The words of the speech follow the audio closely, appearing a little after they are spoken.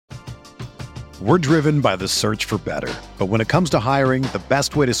We're driven by the search for better. But when it comes to hiring, the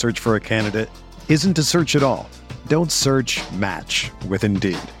best way to search for a candidate isn't to search at all. Don't search, match with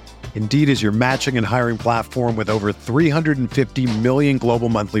Indeed. Indeed is your matching and hiring platform with over 350 million global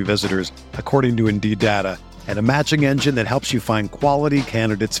monthly visitors, according to Indeed data, and a matching engine that helps you find quality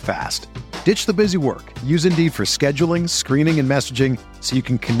candidates fast. Ditch the busy work. Use Indeed for scheduling, screening, and messaging so you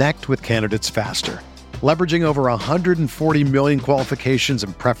can connect with candidates faster. Leveraging over 140 million qualifications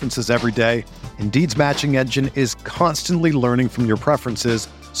and preferences every day, Indeed's matching engine is constantly learning from your preferences,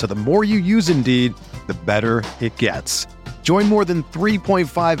 so the more you use Indeed, the better it gets. Join more than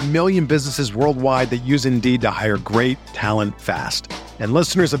 3.5 million businesses worldwide that use Indeed to hire great talent fast. And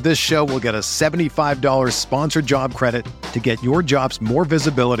listeners of this show will get a $75 sponsored job credit to get your jobs more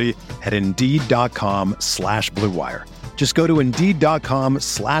visibility at Indeed.com/Blue Wire. Just go to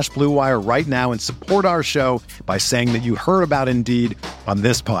Indeed.com/Blue Wire right now and support our show by saying that you heard about Indeed on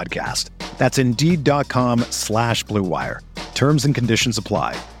this podcast. That's Indeed.com/Blue Wire. Terms and conditions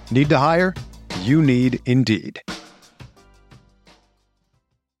apply. Need to hire? You need Indeed.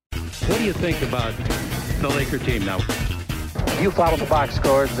 What do you think about the Laker team now? You follow the box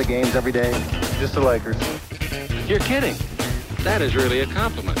scores of the games every day? Just the Lakers. You're kidding. That is really a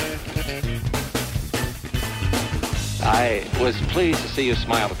compliment. I was pleased to see you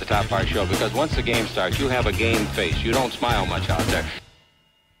smile at the top of our show because once the game starts, you have a game face. You don't smile much out there.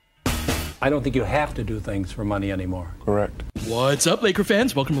 I don't think you have to do things for money anymore. Correct. What's up, Laker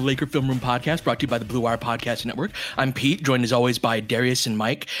fans? Welcome to the Laker Film Room Podcast, brought to you by the Blue Wire Podcast Network. I'm Pete, joined as always by Darius and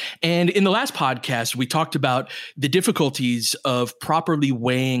Mike. And in the last podcast, we talked about the difficulties of properly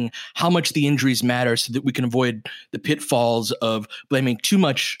weighing how much the injuries matter so that we can avoid the pitfalls of blaming too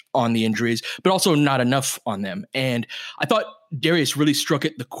much on the injuries, but also not enough on them. And I thought Darius really struck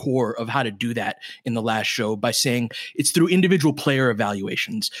at the core of how to do that in the last show by saying it's through individual player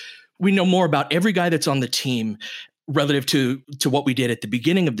evaluations. We know more about every guy that's on the team relative to what we did at the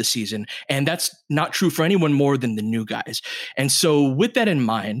beginning of the season. And that's not true for anyone more than the new guys. And so with that in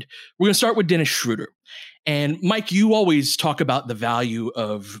mind, we're going to start with Dennis Schroeder. And Mike, you always talk about the value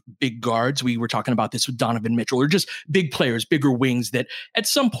of big guards. We were talking about this with Donovan Mitchell, or just big players, bigger wings that at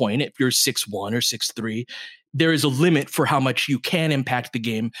some point, if you're 6'1" or 6'3", there is a limit for how much you can impact the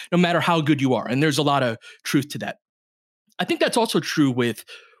game, no matter how good you are. And there's a lot of truth to that. I think that's also true with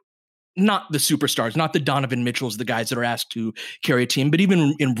not the superstars, not the Donovan Mitchells, the guys that are asked to carry a team, but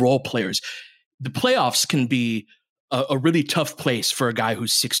even in role players. The playoffs can be a really tough place for a guy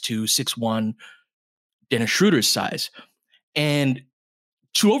who's 6'2", 6'1", Dennis Schroeder's size. And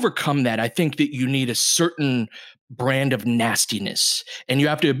to overcome that, I think that you need a certain brand of nastiness, and you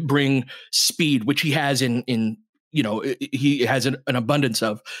have to bring speed, which he has he has an abundance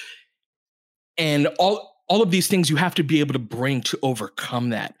of. And all of these things you have to be able to bring to overcome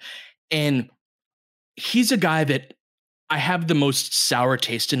that. And he's a guy that I have the most sour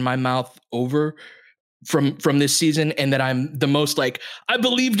taste in my mouth over from this season, and that I'm the most like, I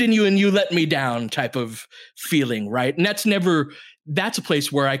believed in you and you let me down type of feeling, right? And that's a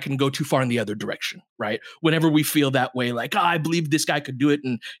place where I can go too far in the other direction, right? Whenever we feel that way, like, I believe this guy could do it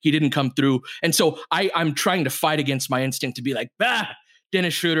and he didn't come through. And so I'm trying to fight against my instinct to be like,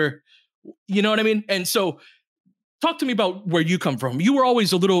 Dennis Schroeder, you know what I mean? And so talk to me about where you come from. You were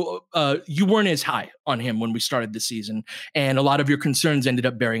always a little, you weren't as high on him when we started the season. And a lot of your concerns ended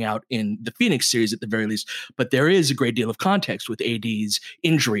up bearing out in the Phoenix series at the very least. But there is a great deal of context with AD's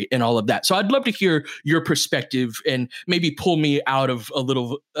injury and all of that. So I'd love to hear your perspective and maybe pull me out of a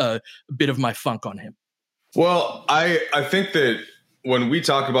little bit of my funk on him. Well, I think that when we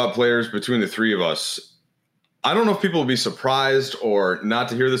talk about players between the three of us, I don't know if people will be surprised or not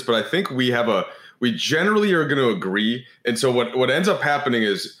to hear this, but I think we generally are going to agree. And so what ends up happening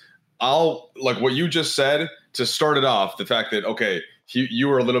is I'll, like what you just said, to start it off, the fact that, okay, you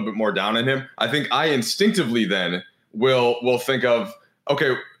were a little bit more down on him. I think I instinctively then will think of,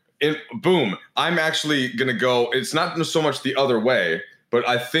 okay, boom, I'm actually going to go, it's not so much the other way, but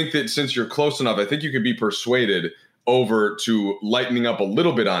I think that since you're close enough, I think you could be persuaded over to lightening up a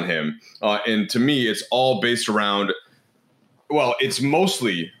little bit on him. And to me, it's all based around, well, it's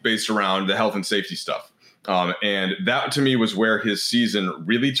mostly based around the health and safety stuff. And that to me was where his season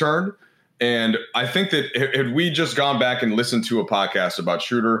really turned. And I think that had we just gone back and listened to a podcast about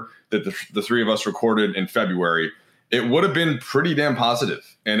Schroeder that the three of us recorded in February, it would have been pretty damn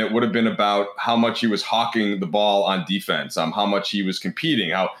positive. And it would have been about how much he was hawking the ball on defense, how much he was competing,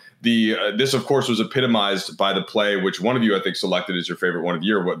 how this, of course, was epitomized by the play, which one of you, I think, selected as your favorite one of the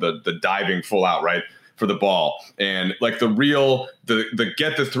year, the diving full out, right, for the ball. And like the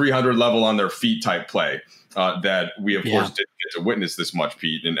get the 300 level on their feet type play. that we, of course, didn't get to witness this much,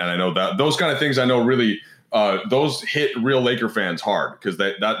 Pete. And I know that those kind of things, I know really those hit real Laker fans hard, because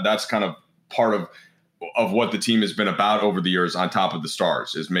that's kind of part of what the team has been about over the years, on top of the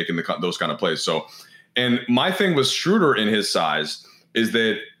stars, is making those kind of plays. So, and my thing with Schroeder in his size is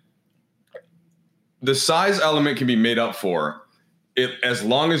that the size element can be made up for as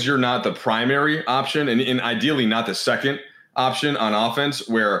long as you're not the primary option, and ideally not the second option on offense,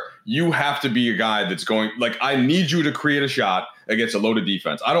 where you have to be a guy that's going, like, I need you to create a shot against a loaded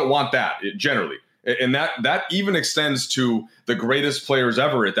defense. I don't want that generally. And that even extends to the greatest players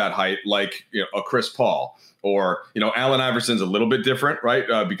ever at that height, like, you know, a Chris Paul, or, you know, Allen Iverson's a little bit different, right?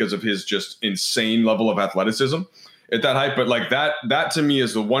 Because of his just insane level of athleticism at that height. But like that to me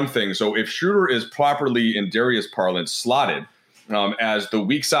is the one thing. So if Schroeder is properly, in Darius parlance, slotted as the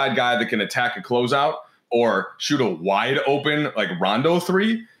weak side guy that can attack a closeout or shoot a wide open like Rondo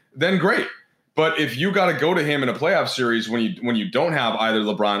three, then great. But if you got to go to him in a playoff series when you don't have either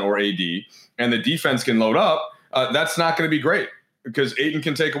LeBron or AD, and the defense can load up, that's not going to be great, because Ayton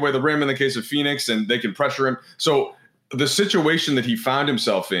can take away the rim in the case of Phoenix, and they can pressure him. So the situation that he found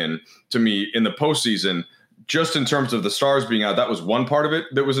himself in, to me, in the postseason, just in terms of the stars being out, that was one part of it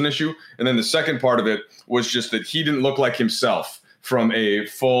that was an issue. And then the second part of it was just that he didn't look like himself from a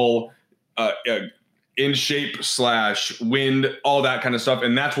full in shape / wind, all that kind of stuff.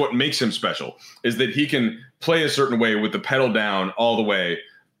 And that's what makes him special, is that he can play a certain way with the pedal down all the way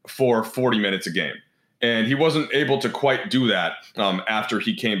for 40 minutes a game. And he wasn't able to quite do that after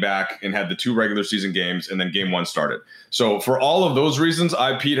he came back and had the 2 regular season games, and then game 1 started. So for all of those reasons,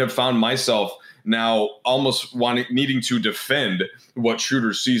 Pete, have found myself now almost needing to defend what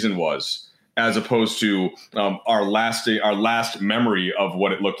Schroeder's season was, as opposed to our last memory of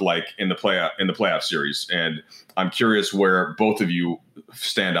what it looked like in the playoff series. And I'm curious where both of you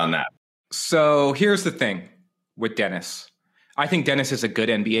stand on that. So here's the thing with Dennis. I think Dennis is a good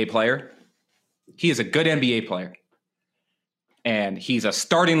NBA player. He is a good NBA player. And he's a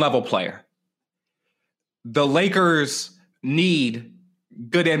starting level player. The Lakers need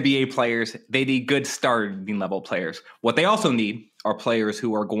good NBA players. They need good starting level players. What they also need are players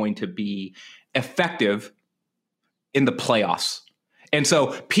who are going to be effective in the playoffs. And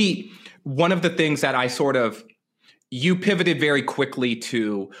so, Pete, one of the things that you pivoted very quickly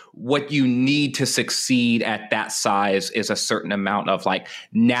to what you need to succeed at that size is a certain amount of like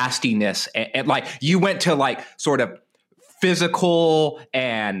nastiness. And like you went to like sort of physical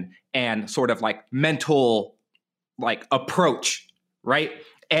and sort of like mental like approach, right?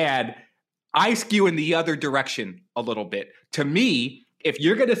 And I skew in the other direction a little bit. To me, if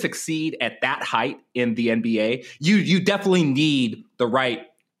you're going to succeed at that height in the NBA, you definitely need the right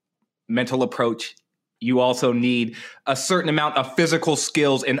mental approach. You also need a certain amount of physical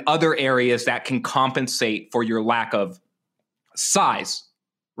skills in other areas that can compensate for your lack of size,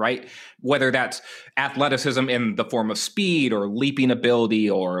 right? Whether that's athleticism in the form of speed or leaping ability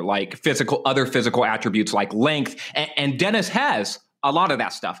or like other physical attributes like length. And Dennis has a lot of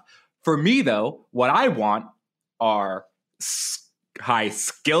that stuff. For me, though, what I want are high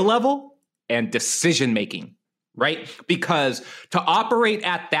skill level and decision-making. Right? Because to operate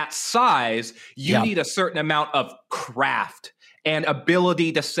at that size, you need a certain amount of craft and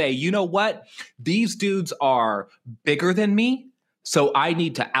ability to say, you know what? These dudes are bigger than me, so I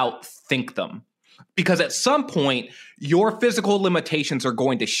need to outthink them. Because at some point, your physical limitations are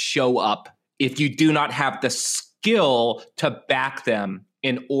going to show up if you do not have the skill to back them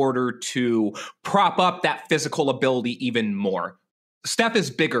in order to prop up that physical ability even more. Steph is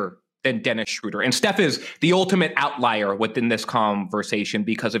bigger than Dennis Schroeder. And Steph is the ultimate outlier within this conversation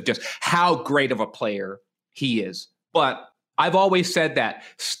because of just how great of a player he is. But I've always said that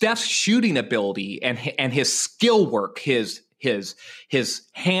Steph's shooting ability and his skill work, his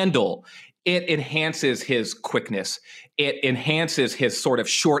handle, it enhances his quickness. It enhances his sort of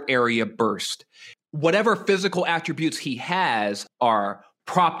short area burst. Whatever physical attributes he has are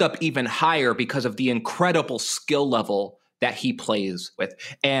propped up even higher because of the incredible skill level that he plays with.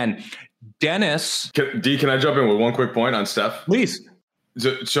 And Dennis... Can I jump in with one quick point on Steph? Please.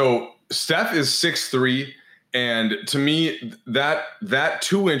 So Steph is 6'3", and to me, that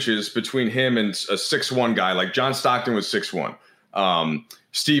 2 inches between him and a 6'1" guy, like John Stockton was 6'1",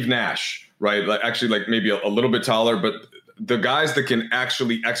 Steve Nash, right? Like actually like maybe a little bit taller, but the guys that can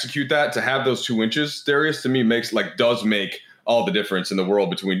actually execute that, to have those 2 inches, Darius, to me does make all the difference in the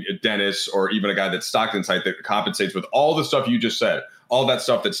world between Dennis or even a guy that's Stockton's height that compensates with all the stuff you just said, all that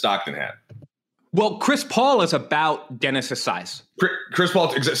stuff that Stockton had. Well, Chris Paul is about Dennis's size. Chris Paul,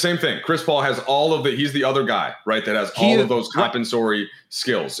 same thing. Chris Paul has all of he's the other guy, right? That has all of those compensatory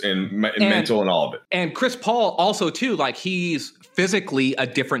skills and mental and all of it. And Chris Paul also too, like he's physically a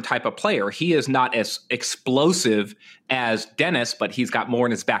different type of player. He is not as explosive as Dennis, but he's got more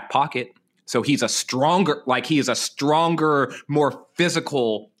in his back pocket. So he's a stronger, more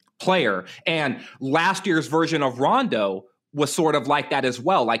physical player. And last year's version of Rondo was sort of like that as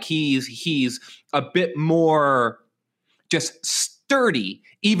well. Like he's a bit more just sturdy,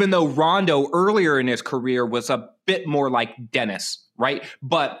 even though Rondo earlier in his career was a bit more like Dennis, right?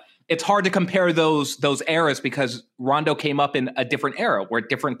 But it's hard to compare those eras because Rondo came up in a different era where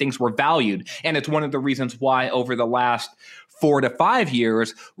different things were valued. And it's one of the reasons why over the last 4 to 5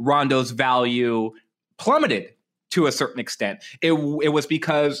 years, Rondo's value plummeted to a certain extent. It was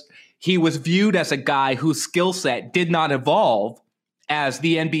because he was viewed as a guy whose skill set did not evolve as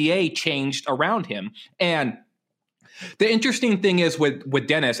the NBA changed around him. And the interesting thing is with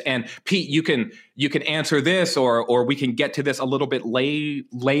Dennis, and Pete, you can answer this or we can get to this a little bit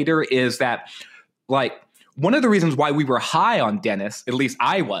later, is that like one of the reasons why we were high on Dennis, at least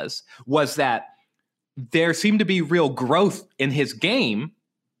I was that there seemed to be real growth in his game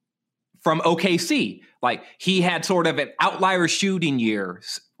from OKC. Like he had sort of an outlier shooting year,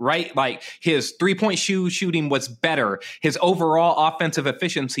 right? Like his 3-point shooting was better. His overall offensive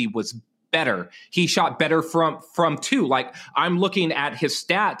efficiency was better. He shot better from two. Like I'm looking at his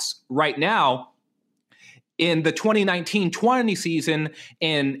stats right now. In the 2019-20 season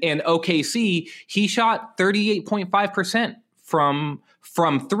in OKC, he shot 38.5%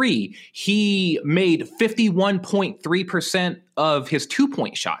 from three. He made 51.3% of his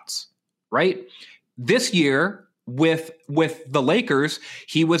 2-point shots, right? This year with the Lakers,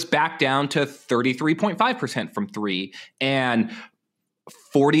 he was back down to 33.5% from three and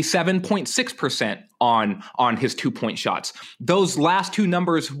 47.6% on his 2-point shots. Those last two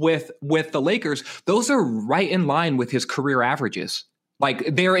numbers with the Lakers, those are right in line with his career averages.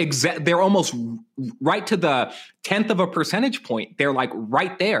 Like they're almost right to the 10th of a percentage point. They're like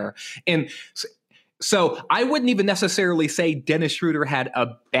right there. And so I wouldn't even necessarily say Dennis Schroeder had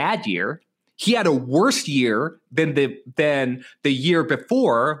a bad year. He had a worse year than the year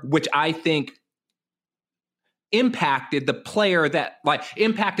before, which I think impacted the player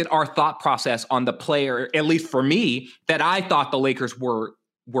impacted our thought process on the player, at least for me, that I thought the Lakers were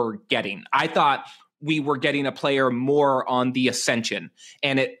getting. I thought we were getting a player more on the ascension,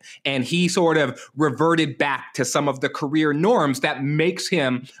 and he sort of reverted back to some of the career norms that makes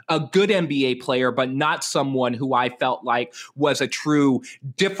him a good NBA player, but not someone who I felt like was a true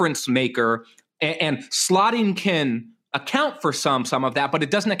difference maker. And slotting can account for some of that, but it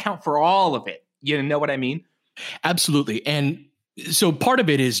doesn't account for all of it. You know what I mean? Absolutely. And so part of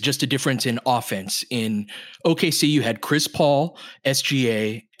it is just a difference in offense. In OKC, you had Chris Paul,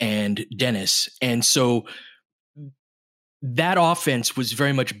 SGA, and Dennis. And so that offense was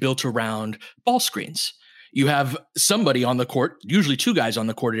very much built around ball screens. You have somebody on the court, usually two guys on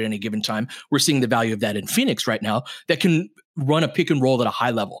the court at any given time. We're seeing the value of that in Phoenix right now, that can run a pick and roll at a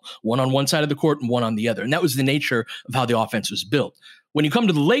high level, one on one side of the court and one on the other. And that was the nature of how the offense was built. When you come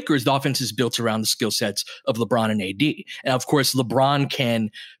to the Lakers, the offense is built around the skill sets of LeBron and AD. And of course, LeBron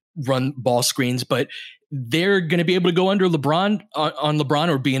can run ball screens, but they're going to be able to go under LeBron on LeBron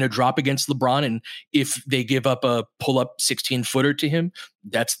or be in a drop against LeBron. And if they give up a pull-up 16-footer to him,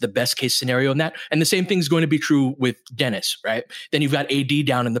 that's the best case scenario in that. And the same thing is going to be true with Dennis, right? Then you've got AD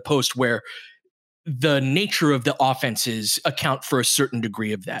down in the post where the nature of the offenses account for a certain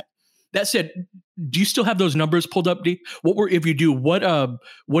degree of that. That said, do you still have those numbers pulled up, D? If you do, what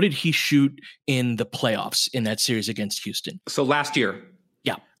did he shoot in the playoffs in that series against Houston? So last year,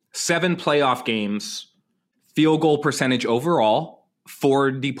 7 playoff games, field goal percentage overall,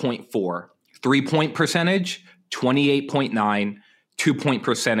 40.4. 3-point percentage, 28.9. 2-point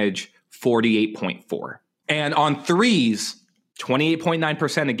percentage, 48.4. And on threes,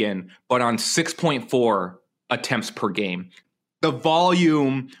 28.9% again, but on 6.4 attempts per game. The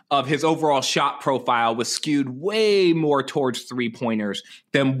volume of his overall shot profile was skewed way more towards 3-pointers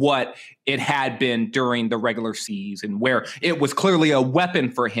than what it had been during the regular season, where it was clearly a weapon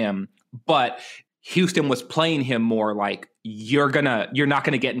for him, but Houston was playing him more like you're not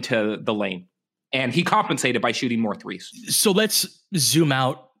gonna get into the lane. And he compensated by shooting more threes. So let's zoom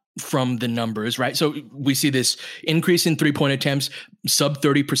out from the numbers, right? So we see this increase in 3-point attempts, sub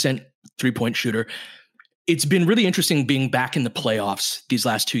 30% 3-point shooter. it's been really interesting being back in the playoffs these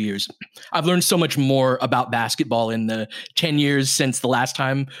last 2 years. I've learned so much more about basketball in the 10 years since the last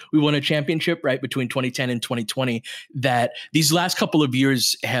time we won a championship, right, between 2010 and 2020, that these last couple of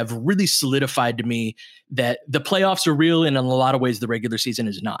years have really solidified to me that the playoffs are real, and in a lot of ways the regular season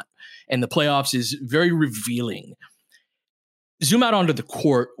is not. And the playoffs is very revealing. Zoom out onto the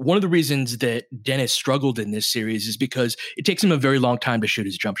court. One of the reasons that Dennis struggled in this series is because it takes him a very long time to shoot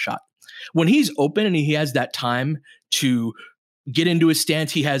his jump shot. When he's open and he has that time to get into his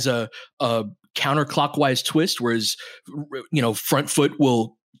stance, he has a counterclockwise twist where his front foot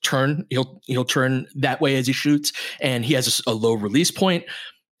will turn. He'll turn that way as he shoots, and he has a low release point.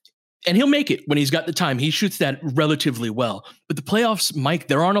 And he'll make it when he's got the time. He shoots that relatively well. But the playoffs, Mike,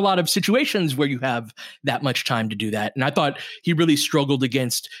 there aren't a lot of situations where you have that much time to do that. And I thought he really struggled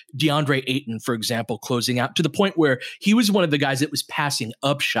against DeAndre Ayton, for example, closing out to the point where he was one of the guys that was passing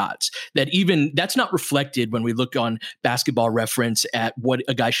up shots. That's not reflected when we look on Basketball Reference at what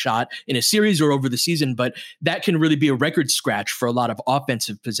a guy shot in a series or over the season. But that can really be a record scratch for a lot of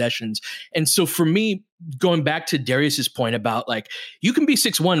offensive possessions. And so for me, going back to Darius's point about you can be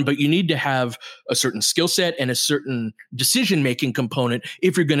 6'1", but you need to have a certain skill set and a certain decision-making component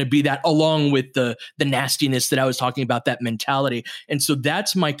if you're going to be that, along with the nastiness that I was talking about, that mentality. And so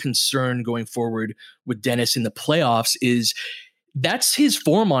that's my concern going forward with Dennis in the playoffs is that's his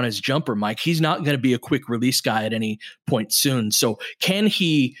form on his jumper, Mike. He's not going to be a quick release guy at any point soon. So can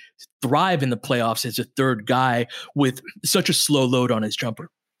he thrive in the playoffs as a third guy with such a slow load on his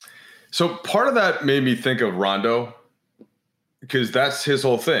jumper? So part of that made me think of Rondo, because that's his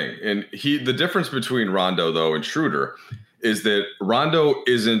whole thing. And the difference between Rondo, though, and Schroeder is that Rondo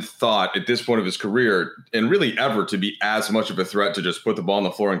isn't thought at this point of his career, and really ever, to be as much of a threat to just put the ball on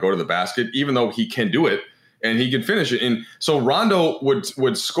the floor and go to the basket, even though he can do it and he can finish it. And so Rondo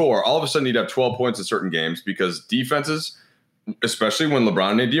would score. All of a sudden, he'd have 12 points in certain games because defenses, especially when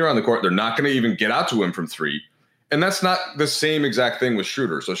LeBron and AD are on the court, they're not going to even get out to him from three. And that's not the same exact thing with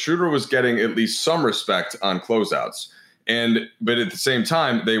Schroeder. So Schroeder was getting at least some respect on closeouts. But at the same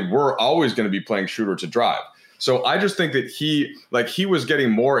time, they were always going to be playing Schroeder to drive. So I just think that he was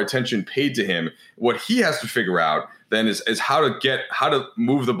getting more attention paid to him. What he has to figure out then is how to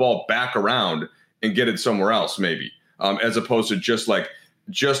move the ball back around and get it somewhere else, maybe, as opposed to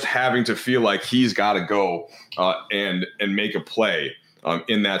just having to feel like he's got to go and make a play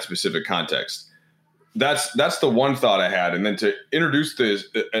in that specific context. That's the one thought I had. And then to introduce this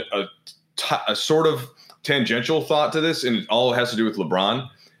a sort of tangential thought to this, and it all has to do with LeBron.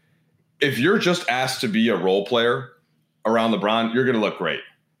 If you're just asked to be a role player around LeBron, you're going to look great.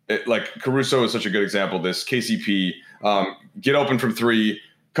 Caruso is such a good example of this. KCP, get open from three,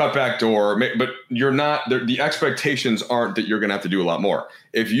 cut back door, but you're not. The expectations aren't that you're going to have to do a lot more.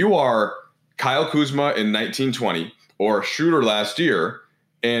 If you are Kyle Kuzma in 1920 or Schroeder last year,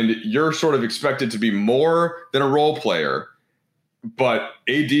 and you're sort of expected to be more than a role player, but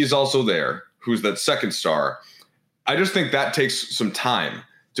AD is also there, who's that second star. I just think that takes some time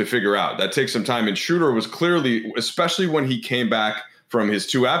to figure out. That takes some time. And Schroeder was clearly, especially when he came back from his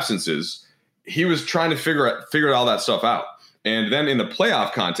two absences, he was trying to figure all that stuff out. And then in the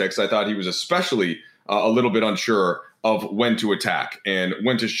playoff context, I thought he was especially a little bit unsure of when to attack and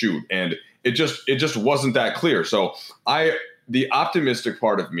when to shoot. And it just wasn't that clear. So the optimistic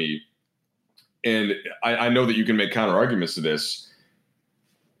part of me, and I know that you can make counter arguments to this.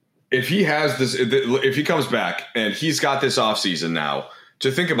 If he has this, if he comes back and he's got this offseason now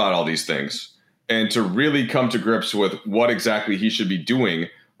to think about all these things and to really come to grips with what exactly he should be doing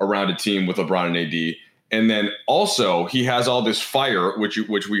around a team with LeBron and AD. And then also he has all this fire, which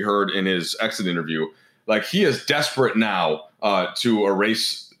we heard in his exit interview. He is desperate now to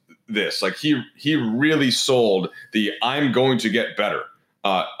erase this. He really sold the I'm going to get better.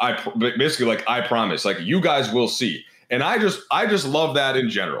 I promise. You guys will see. And I just love that in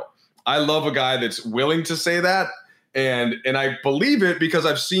general. I love a guy that's willing to say that, and I believe it because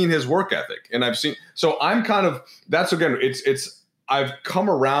I've seen his work ethic, and I'm kind of, that's again, I've come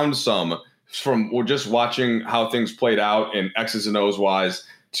around some from just watching how things played out in X's and O's wise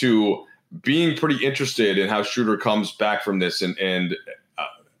to being pretty interested in how Schroeder comes back from this,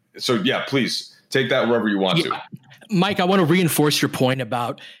 so yeah, please take that wherever you want to. Mike, I want to reinforce your point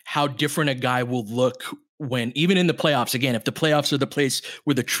about how different a guy will look when, even in the playoffs, again, if the playoffs are the place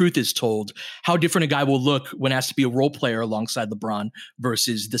where the truth is told, how different a guy will look when asked to be a role player alongside LeBron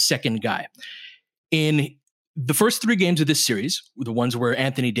versus the second guy. In the first three games of this series, the ones where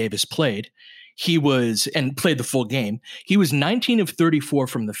Anthony Davis played, and played the full game, he was 19 of 34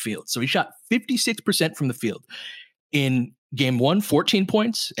 from the field. So he shot 56% from the field. In Game 1, 14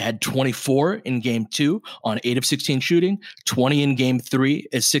 points, had 24 in Game 2 on 8 of 16 shooting, 20 in Game 3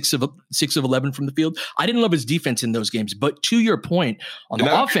 as 6 of 11 from the field. I didn't love his defense in those games, but to your point on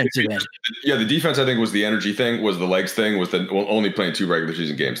the offensive end. Yeah, the defense, I think, was the energy thing, was the legs thing, was the only playing 2 regular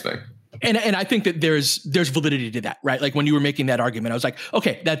season games thing. And I think that there's validity to that, right? Like when you were making that argument, I was like,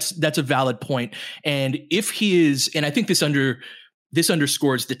 okay, that's a valid point. And if he is, and I think this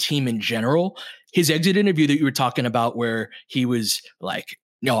underscores the team in general, his exit interview that you were talking about, where he was like,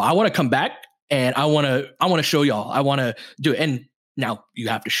 no, I want to come back and I want to show y'all, I want to do it. And now you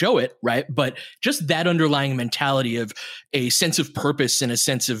have to show it, right? But just that underlying mentality of a sense of purpose and a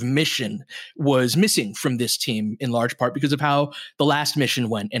sense of mission was missing from this team in large part because of how the last mission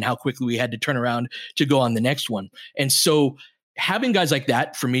went and how quickly we had to turn around to go on the next one. And so having guys like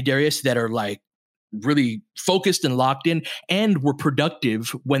that, for me, Darius, that are like really focused and locked in and were productive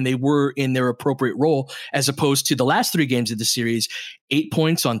when they were in their appropriate role, as opposed to the last 3 games of the series, 8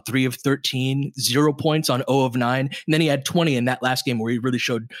 points on 3 of 13, 0 points on 0 of 9. And then he had 20 in that last game where he really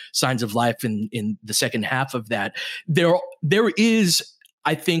showed signs of life in the second half of that. There is,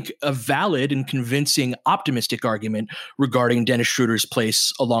 I think, a valid and convincing optimistic argument regarding Dennis Schroeder's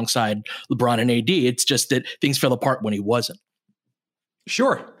place alongside LeBron and AD. It's just that things fell apart when he wasn't.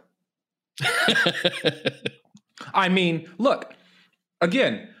 Sure. I mean, look,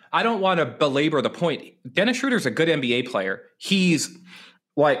 again, I don't want to belabor the point. Dennis Schroeder's a good NBA player. He's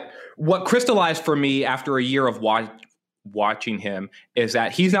like, what crystallized for me after a year of watching him is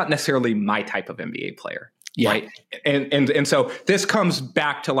that he's not necessarily my type of NBA player. Yeah. Right. And so this comes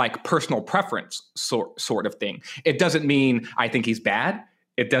back to like personal preference sort of thing. It doesn't mean I think he's bad.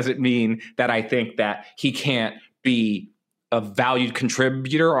 It doesn't mean that I think that he can't be a valued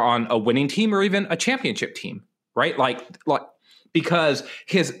contributor on a winning team or even a championship team, right? Like because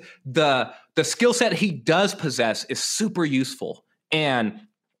the skill set he does possess is super useful, and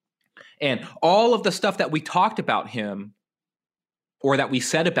all of the stuff that we talked about him or that we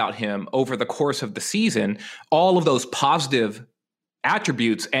said about him over the course of the season, all of those positive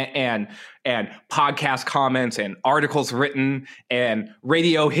attributes and podcast comments and articles written and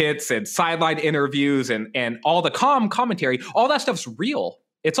radio hits and sideline interviews and all the commentary, all that stuff's real.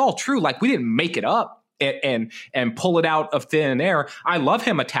 It's all true. Like, we didn't make it up and pull it out of thin air. I love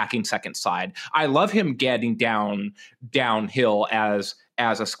him attacking second side. I love him getting downhill as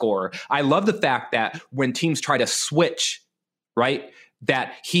a scorer. I love the fact that when teams try to switch, right,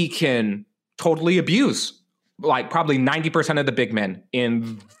 that he can totally abuse like probably 90% of the big men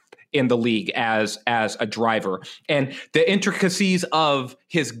in the league as a driver. And the intricacies of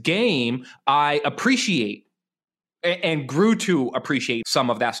his game, I appreciate and grew to appreciate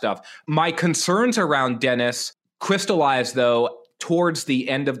some of that stuff. My concerns around Dennis crystallized, though, towards the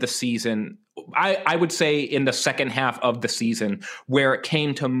end of the season. I would say in the second half of the season, where it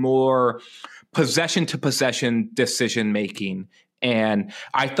came to more possession-to-possession decision-making. And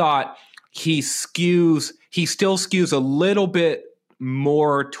I thought he still skews a little bit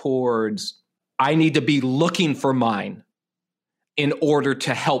more towards, I need to be looking for mine in order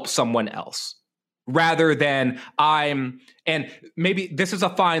to help someone else, rather than and maybe this is a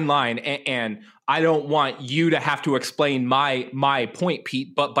fine line, and I don't want you to have to explain my point,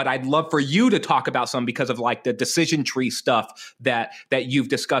 Pete, but I'd love for you to talk about some, because of like the decision tree stuff that you've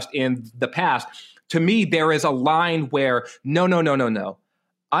discussed in the past. To me, there is a line where no.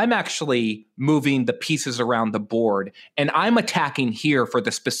 I'm actually moving the pieces around the board, and I'm attacking here for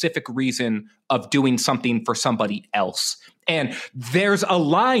the specific reason of doing something for somebody else. And there's a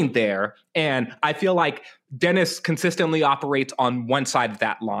line there, and I feel like Dennis consistently operates on one side of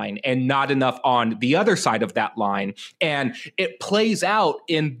that line and not enough on the other side of that line. And it plays out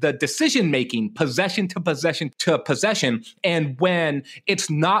in the decision-making, possession to possession to possession. And when it's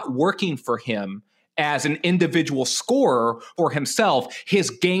not working for him as an individual scorer for himself, his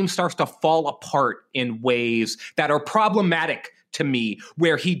game starts to fall apart in ways that are problematic to me,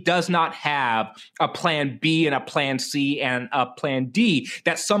 where he does not have a plan B and a plan C and a plan D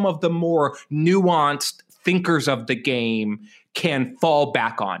that some of the more nuanced thinkers of the game can fall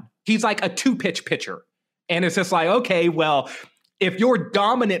back on. He's like a 2-pitch pitcher. And it's just like, okay, well, if you're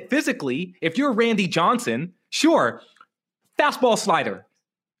dominant physically, if you're Randy Johnson, sure, fastball slider,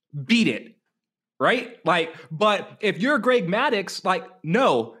 beat it. Right? Like, but if you're Greg Maddux, like,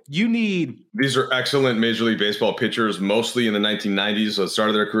 no, you need. These are excellent Major League Baseball pitchers, mostly in the 1990s. So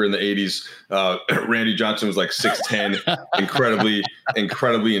started their career in the 80s. Randy Johnson was like 6'10",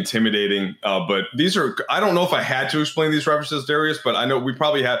 incredibly intimidating. But these are, I don't know if I had to explain these references, Darius, but I know we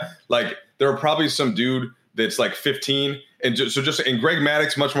probably have, like, there are probably some dude that's like 15 And Greg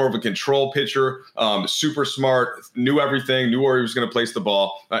Maddux, much more of a control pitcher, super smart, knew everything, knew where he was going to place the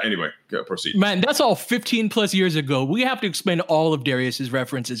ball. Anyway, proceed. Man, that's all 15 plus years ago. We have to explain all of Darius's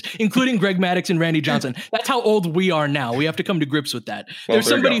references, including Greg Maddux and Randy Johnson. That's how old we are now. We have to come to grips with that. Well, there's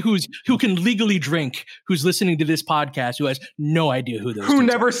somebody who can legally drink, who's listening to this podcast, who has no idea who those who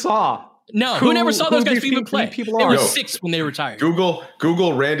dudes never are. saw. No, who never saw those guys even play? They were Yo, 6 when they retired.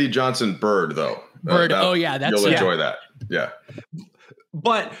 Google Randy Johnson Bird, though. Bird. You'll enjoy that. Yeah.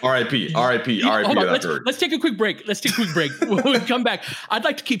 But R.I.P. to that bird. Let's take a quick break. When we come back, I'd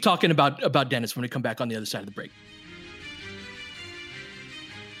like to keep talking about Dennis when we come back on the other side of the break.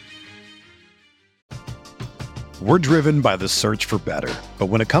 We're driven by the search for better. But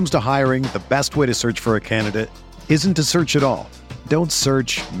when it comes to hiring, the best way to search for a candidate isn't to search at all. Don't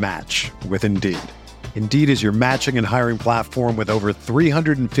search, match with Indeed. Indeed is your matching and hiring platform with over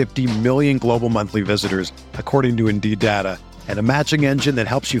 350 million global monthly visitors, according to Indeed data, and a matching engine that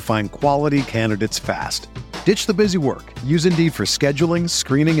helps you find quality candidates fast. Ditch the busy work. Use Indeed for scheduling,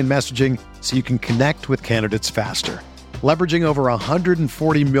 screening, and messaging so you can connect with candidates faster. Leveraging over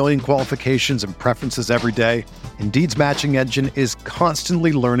 140 million qualifications and preferences every day, Indeed's matching engine is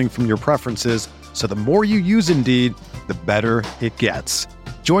constantly learning from your preferences, so the more you use Indeed, the better it gets.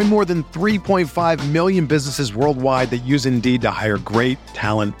 Join more than 3.5 million businesses worldwide that use Indeed to hire great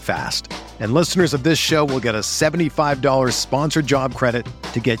talent fast. And listeners of this show will get a $75 sponsored job credit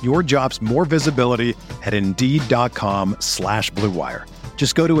to get your jobs more visibility at Indeed.com/Blue Wire.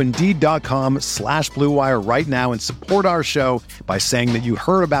 Just go to Indeed.com/Blue Wire right now and support our show by saying that you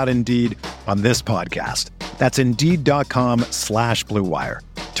heard about Indeed on this podcast. That's Indeed.com/Blue Wire.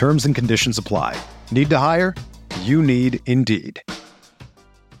 Terms and conditions apply. Need to hire? You need Indeed.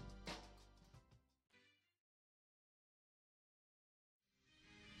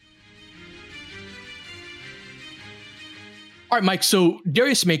 All right, Mike. So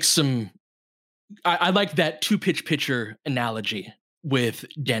Darius makes some. I like that 2-pitch pitcher analogy with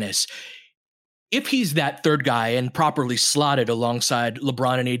Dennis. If he's that third guy and properly slotted alongside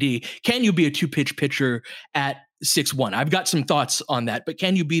LeBron and AD, can you be a 2-pitch pitcher at 6'1"? I've got some thoughts on that, but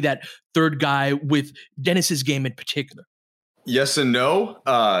can you be that third guy with Dennis's game in particular? Yes and no.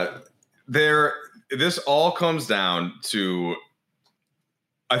 This all comes down to,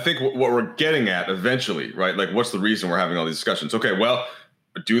 I think, what we're getting at eventually, right? Like, what's the reason we're having all these discussions? Okay, well,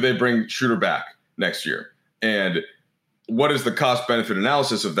 do they bring Schroeder back next year? And what is the cost-benefit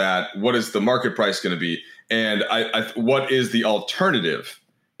analysis of that? What is the market price going to be? And what is the alternative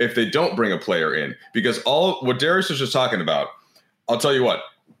if they don't bring a player in? Because what Darius was just talking about, I'll tell you what,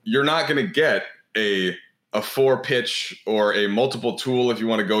 you're not going to get a 4-pitch or a multiple tool if you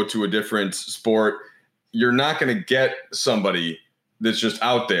want to go to a different sport. You're not going to get somebody that's just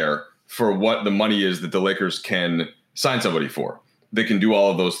out there for what the money is that the Lakers can sign somebody for. They can do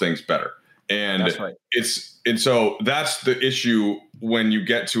all of those things better. And that's right. So that's the issue when you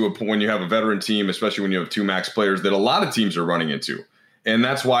get to a point, when you have a veteran team, especially when you have 2 max players, that a lot of teams are running into. And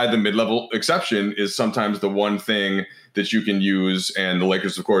that's why the mid-level exception is sometimes the one thing that you can use. And the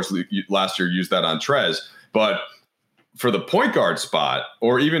Lakers, of course, last year used that on Trez. But for the point guard spot,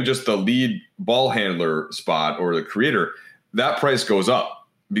 or even just the lead ball handler spot or the creator, that price goes up.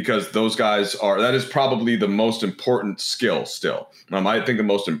 Because those guys that is probably the most important skill still. I think the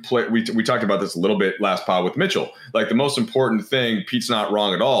most we talked about this a little bit last pod with Mitchell. Like, the most important thing, Pete's not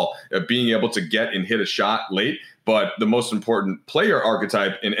wrong at all, being able to get and hit a shot late. But the most important player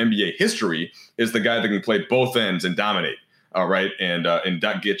archetype in NBA history is the guy that can play both ends and dominate. All right. And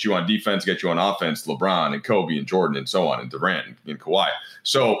that get you on defense, get you on offense, LeBron and Kobe and Jordan and so on, and Durant and Kawhi.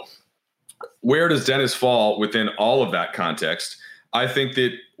 So where does Dennis fall within all of that context? I think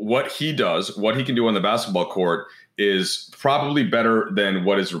that what he does, what he can do on the basketball court, is probably better than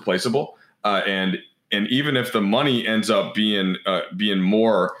what is replaceable. And even if the money ends up being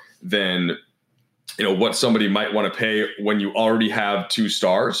more than what somebody might want to pay when you already have 2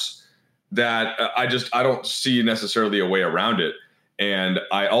 stars, that I don't see necessarily a way around it. And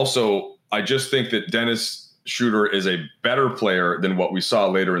I just think that Dennis Schroeder is a better player than what we saw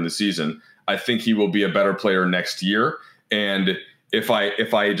later in the season. I think he will be a better player next year. And if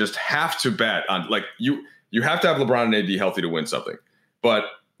I just have to bet on, like, you have to have LeBron and AD healthy to win something. But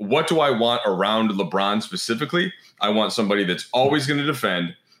what do I want around LeBron specifically? I want somebody that's always going to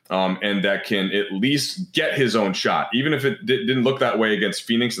defend, and that can at least get his own shot. Even if it didn't look that way against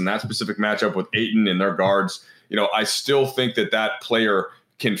Phoenix in that specific matchup with Ayton and their guards, I still think that player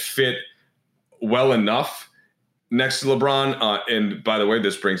can fit well enough next to LeBron. And by the way,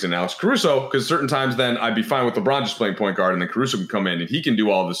 this brings in Alex Caruso, because certain times then I'd be fine with LeBron just playing point guard, and then Caruso can come in and he can do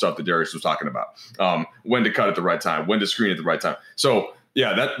all of the stuff that Darius was talking about. When to cut at the right time, when to screen at the right time. So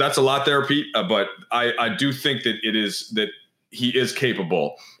yeah, that's a lot there, Pete. But I do think that he is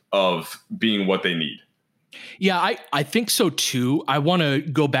capable of being what they need. Yeah, I think so too. I want to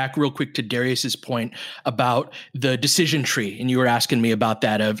go back real quick to Darius's point about the decision tree, and you were asking me about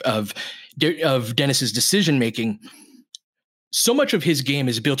that of Dennis's decision making. So much of his game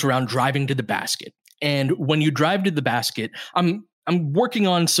is built around driving to the basket, and when you drive to the basket, I'm working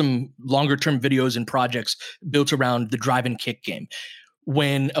on some longer term videos and projects built around the drive and kick game.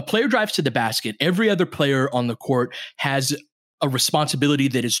 When a player drives to the basket, every other player on the court has a responsibility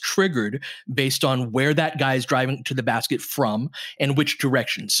that is triggered based on where that guy is driving to the basket from and which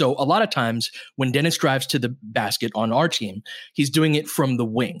direction. So a lot of times when Dennis drives to the basket on our team, he's doing it from the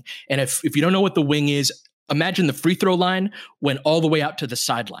wing. And if you don't know what the wing is, imagine the free throw line went all the way out to the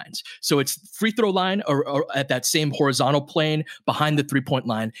sidelines. So it's free throw line or at that same horizontal plane behind the 3-point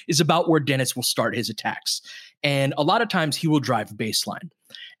line is about where Dennis will start his attacks. And a lot of times he will drive baseline.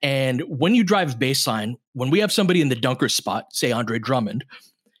 And when you drive baseline, when we have somebody in the dunker spot, say Andre Drummond,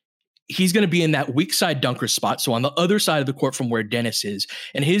 he's going to be in that weak side dunker spot. So on the other side of the court from where Dennis is.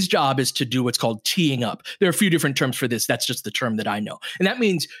 And his job is to do what's called teeing up. There are a few different terms for this. That's just the term that I know. And that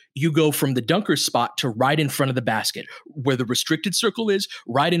means you go from the dunker spot to right in front of the basket, where the restricted circle is,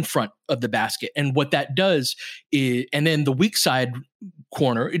 right in front of the basket. And what that does is, and then the weak side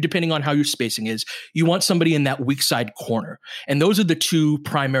corner, depending on how your spacing is, you want somebody in that weak side corner. And those are the two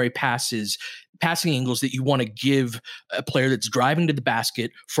primary passing angles that you want to give a player that's driving to the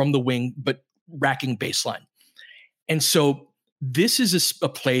basket from the wing, but racking baseline. And so this is a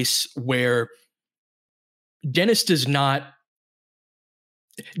place where Dennis's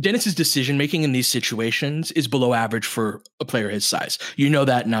decision-making in these situations is below average for a player his size. You know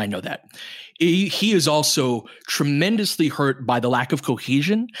that, and I know that. He is also tremendously hurt by the lack of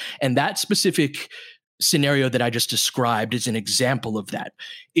cohesion, and that specific scenario that I just described is an example of that.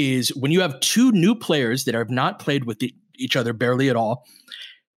 Is when you have two new players that have not played with each other barely at all,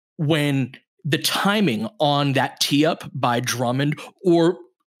 when the timing on that tee up by Drummond or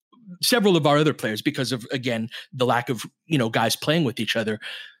several of our other players, because of, again, the lack of, guys playing with each other,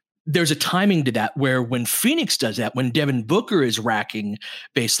 there's a timing to that where when Phoenix does that, when Devin Booker is racking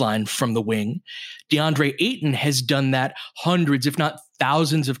baseline from the wing, DeAndre Ayton has done that hundreds, if not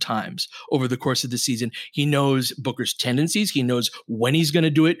thousands of times over the course of the season. He knows Booker's tendencies. He knows when he's going to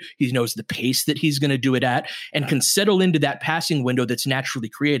do it. He knows the pace that he's going to do it at and can settle into that passing window that's naturally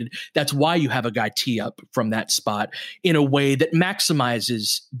created. That's why you have a guy tee up from that spot in a way that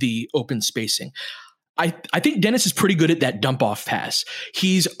maximizes the open spacing. I think Dennis is pretty good at that dump off pass.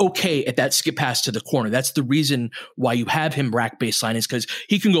 He's okay at that skip pass to the corner. That's the reason why you have him rack baseline, is because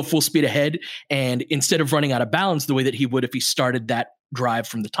he can go full speed ahead. And instead of running out of bounds the way that he would if he started that drive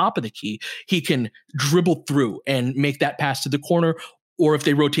from the top of the key, he can dribble through and make that pass to the corner, or if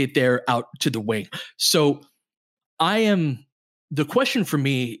they rotate there, out to the wing. So the question for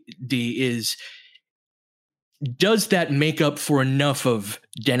me, D, is does that make up for enough of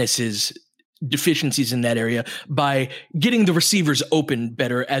Dennis's deficiencies in that area by getting the receivers open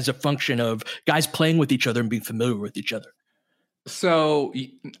better as a function of guys playing with each other and being familiar with each other? So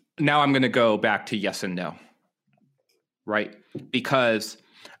now I'm going to go back to yes and no, right? Because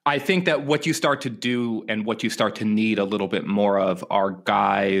I think that what you start to do and what you start to need a little bit more of are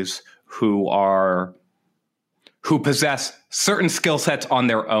guys who possess certain skill sets on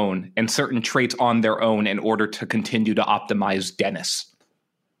their own and certain traits on their own in order to continue to optimize Dennis.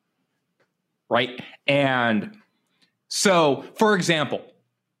 Right? And so, for example,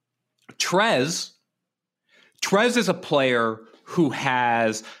 Trez is a player who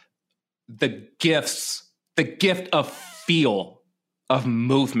has the gift of feel of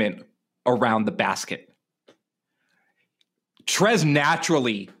movement around the basket. Trez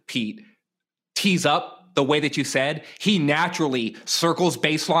naturally, Pete, tees up the way that you said. He naturally circles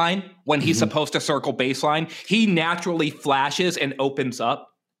baseline when he's supposed to circle baseline. He naturally flashes and opens up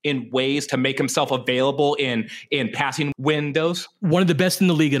in ways to make himself available in passing windows. One of the best in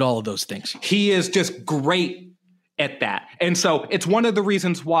the league at all of those things. He is just great at that. And so it's one of the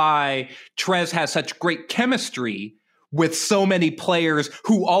reasons why Trez has such great chemistry with so many players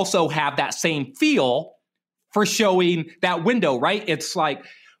who also have that same feel for showing that window, right? It's like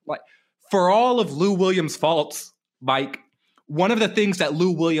for all of Lou Williams' faults, Mike, one of the things that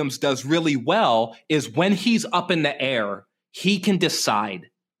Lou Williams does really well is when he's up in the air, he can decide,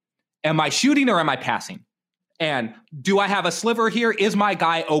 am I shooting or am I passing? And do I have a sliver here? Is my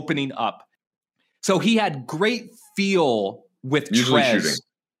guy opening up? So he had great feel with Usually Trez.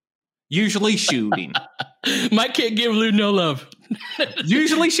 Usually shooting. Mike can't give Lou no love.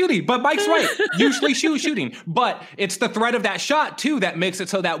 Usually shooting, but Mike's right. Usually shooting. But it's the threat of that shot, too, that makes it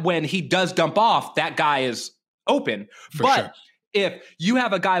so that when he does dump off, that guy is open. But if you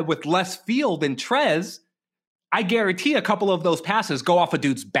have a guy with less feel than Trez, I guarantee a couple of those passes go off a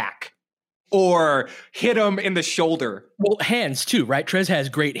dude's back or hit him in the shoulder. Well, hands, too, right? Trez has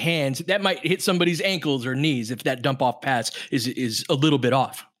great hands. That might hit somebody's ankles or knees if that dump off pass is a little bit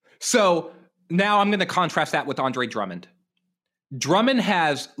off. So now I'm going to contrast that with Andre Drummond. Drummond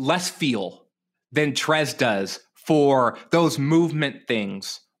has less feel than Trez does for those movement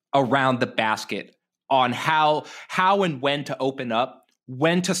things around the basket on how and when to open up,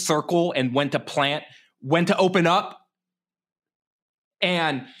 when to circle and when to plant, when to open up.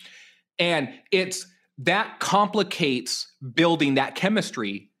 And it's that complicates building that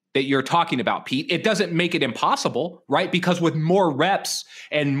chemistry that you're talking about, Pete. It doesn't make it impossible, right? Because with more reps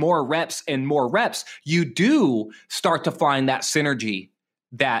and more reps and more reps, you do start to find that synergy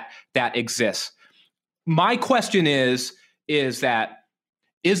that exists. My question is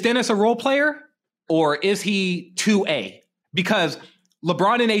Dennis a role player or is he 2A? Because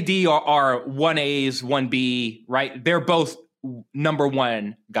LeBron and AD are 1As, 1B, right? They're both number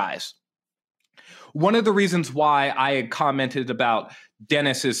one guys. One of the reasons why I had commented about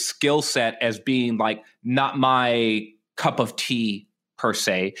Dennis's skill set as being like not my cup of tea per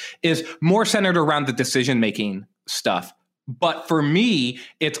se is more centered around the decision-making stuff. But for me,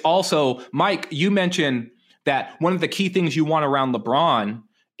 it's also, Mike, you mentioned that one of the key things you want around LeBron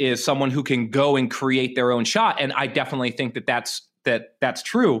is someone who can go and create their own shot. And I definitely think that's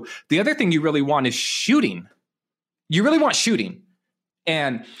true. The other thing you really want is shooting. You really want shooting.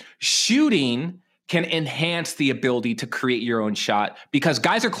 And shooting can enhance the ability to create your own shot because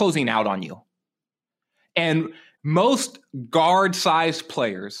guys are closing out on you. And most guard-sized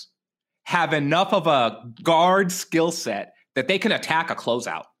players have enough of a guard skill set that they can attack a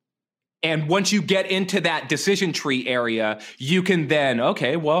closeout. And once you get into that decision tree area, you can then,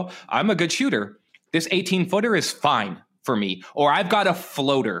 okay, well, I'm a good shooter. This 18-footer is fine for me. Or I've got a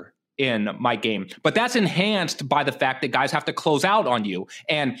floater in my game. But that's enhanced by the fact that guys have to close out on you.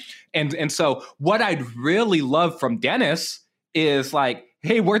 And so what I'd really love from Dennis is like,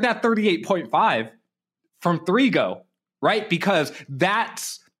 hey, where'd that 38.5 from three go? Right? Because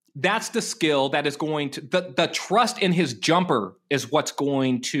that's the skill that is going to, the trust in his jumper is what's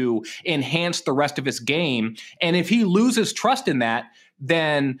going to enhance the rest of his game. And if he loses trust in that,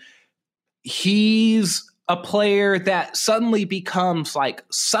 then he's a player that suddenly becomes like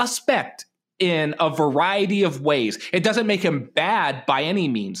suspect in a variety of ways. It doesn't make him bad by any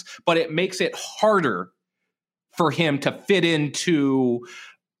means, but it makes it harder for him to fit into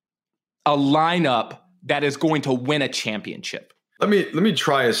a lineup that is going to win a championship. Let me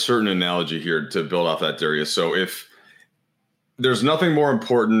try a certain analogy here to build off that, Darius. So if there's nothing more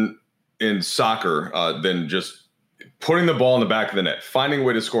important in soccer than just putting the ball in the back of the net, finding a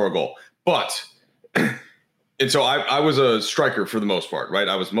way to score a goal. But and so I was a striker for the most part, right?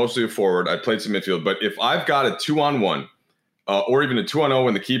 I was mostly a forward. I played some midfield. But if I've got a 2-on-1 or even a 2-on-0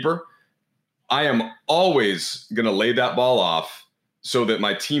 in the keeper, I am always going to lay that ball off so that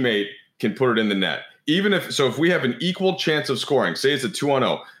my teammate can put it in the net. Even if we have an equal chance of scoring, say it's a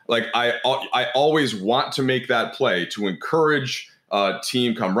 2-on-0, like I always want to make that play to encourage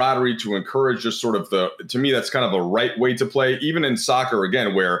team camaraderie, to encourage just sort of to me, that's kind of a right way to play, even in soccer,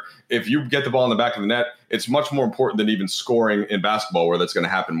 again, where if you get the ball in the back of the net, it's much more important than even scoring in basketball, where that's going to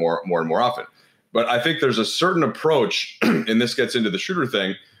happen more and more often. But I think there's a certain approach, and this gets into the shooter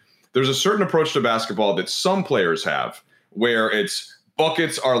thing, there's a certain approach to basketball that some players have where it's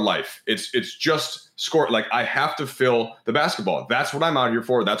buckets are life. It's just score. Like, I have to fill the basketball. That's what I'm out here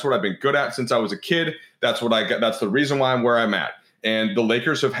for. That's what I've been good at since I was a kid. That's what I got. That's the reason why I'm where I'm at. And the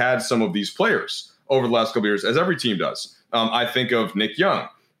Lakers have had some of these players over the last couple of years, as every team does. I think of Nick Young,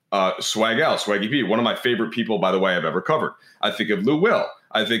 Swaggy P, one of my favorite people, by the way, I've ever covered. I think of Lou Will.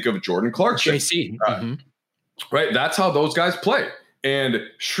 I think of Jordan Clarkson. JC. Right? That's how those guys play. And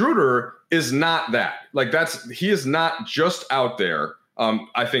Schroeder is not that. Like, he is not just out there,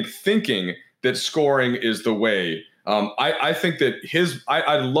 I think, thinking that scoring is the way. I think that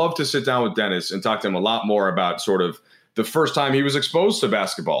I'd love to sit down with Dennis and talk to him a lot more about sort of the first time he was exposed to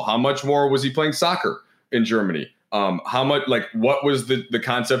basketball. How much more was he playing soccer in Germany? How much, like, what was the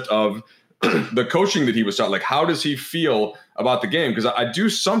concept of the coaching that he was taught? Like, how does he feel about the game? Because I do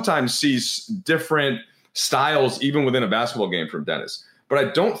sometimes see different styles even within a basketball game from Dennis. But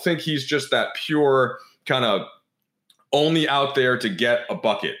I don't think he's just that pure kind of only out there to get a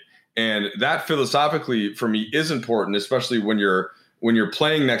bucket. And that philosophically for me is important, especially when you're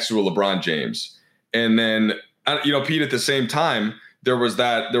playing next to a LeBron James. And then, Pete, at the same time, there was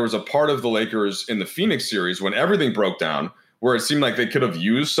a part of the Lakers in the Phoenix series when everything broke down where it seemed like they could have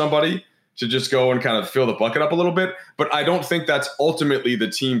used somebody to just go and kind of fill the bucket up a little bit. But I don't think that's ultimately the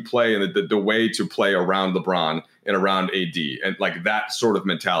team play and the way to play around LeBron and around AD and like that sort of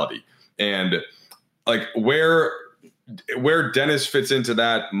mentality. And like where Dennis fits into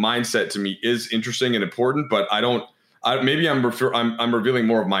that mindset to me is interesting and important, but maybe I'm revealing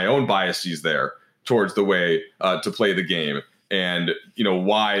more of my own biases there towards the way to play the game. And,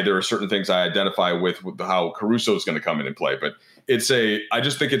 why there are certain things I identify with how Caruso is going to come in and play. But I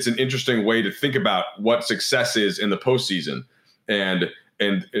just think it's an interesting way to think about what success is in the postseason. And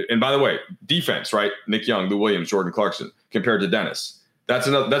by the way, defense, right? Nick Young, Lou Williams, Jordan Clarkson compared to Dennis. That's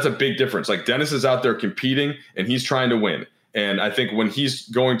a big difference. Like Dennis is out there competing and he's trying to win. And I think when he's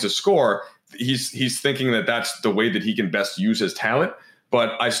going to score, he's thinking that that's the way that he can best use his talent.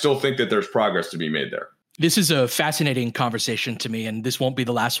 But I still think that there's progress to be made there. This is a fascinating conversation to me, and this won't be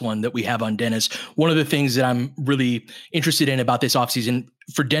the last one that we have on Dennis. One of the things that I'm really interested in about this offseason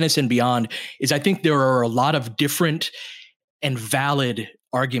for Dennis and beyond is I think there are a lot of different and valid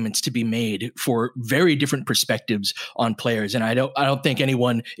arguments to be made for very different perspectives on players. And I don't think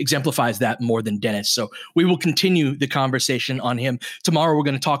anyone exemplifies that more than Dennis. So we will continue the conversation on him. Tomorrow, we're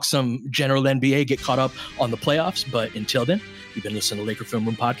going to talk some general NBA, get caught up on the playoffs. But until then, you've been listening to Laker Film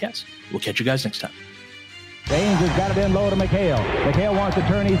Room Podcast. We'll catch you guys next time. James has got it in low to McHale. McHale wants to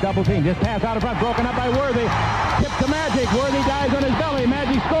turn. He's double teamed. Just pass out in front. Broken up by Worthy. Tip to Magic. Worthy dies on his belly.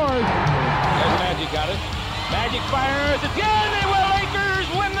 Magic scores. There's Magic got it. Magic fires. It's good. They will. Lakers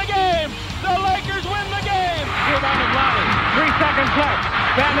win the game. The Lakers win the game. Rebound is Lonnie. 3 seconds left.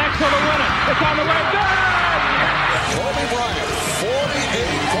 Van Exel to win it. It's on the way. Good. Kobe Bryant,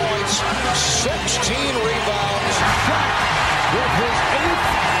 48 points, 16 rebounds. Shot with his 8th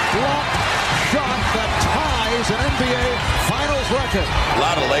block shot that ties an NBA Finals record. A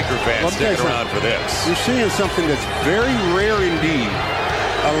lot of Laker fans sticking around for this. You're seeing something that's very rare indeed.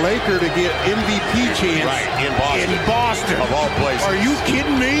 A Laker to get MVP chance in Boston. Of all places. Are you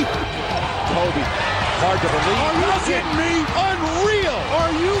kidding me? Kobe, hard to believe. Are you kidding me? Unreal.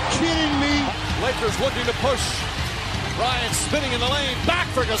 Are you kidding me? Lakers looking to push. Bryant spinning in the lane.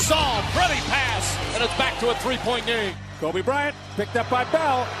 Back for Gasol. Pretty pass. And it's back to a 3-point game. Kobe Bryant picked up by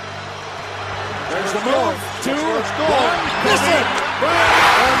Bell. There's the move. 2, 1. Listen.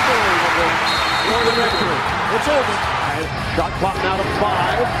 Unbelievable. For the victory. It's over. Shot clock now to 5.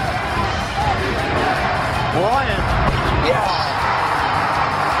 Bryant. Yes.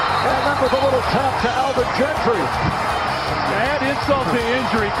 And that was a little tap to Alvin Gentry. Add insult to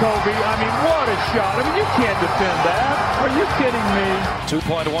injury, Kobe. I mean, what a shot. I mean, you can't defend that. Are you kidding me?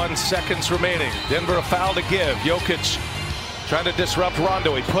 2.1 seconds remaining. Denver a foul to give. Jokic trying to disrupt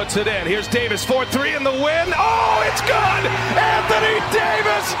Rondo. He puts it in. Here's Davis, 4-3 in the win. Oh, it's good! Anthony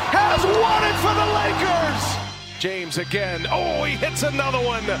Davis has won it for the Lakers! James again. Oh, he hits another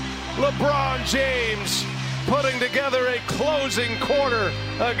one. LeBron James putting together a closing quarter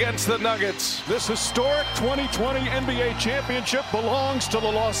against the Nuggets. This historic 2020 NBA championship belongs to the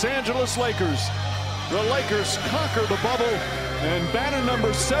Los Angeles Lakers. The Lakers conquer the bubble, and banner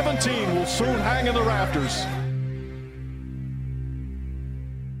number 17 will soon hang in the rafters.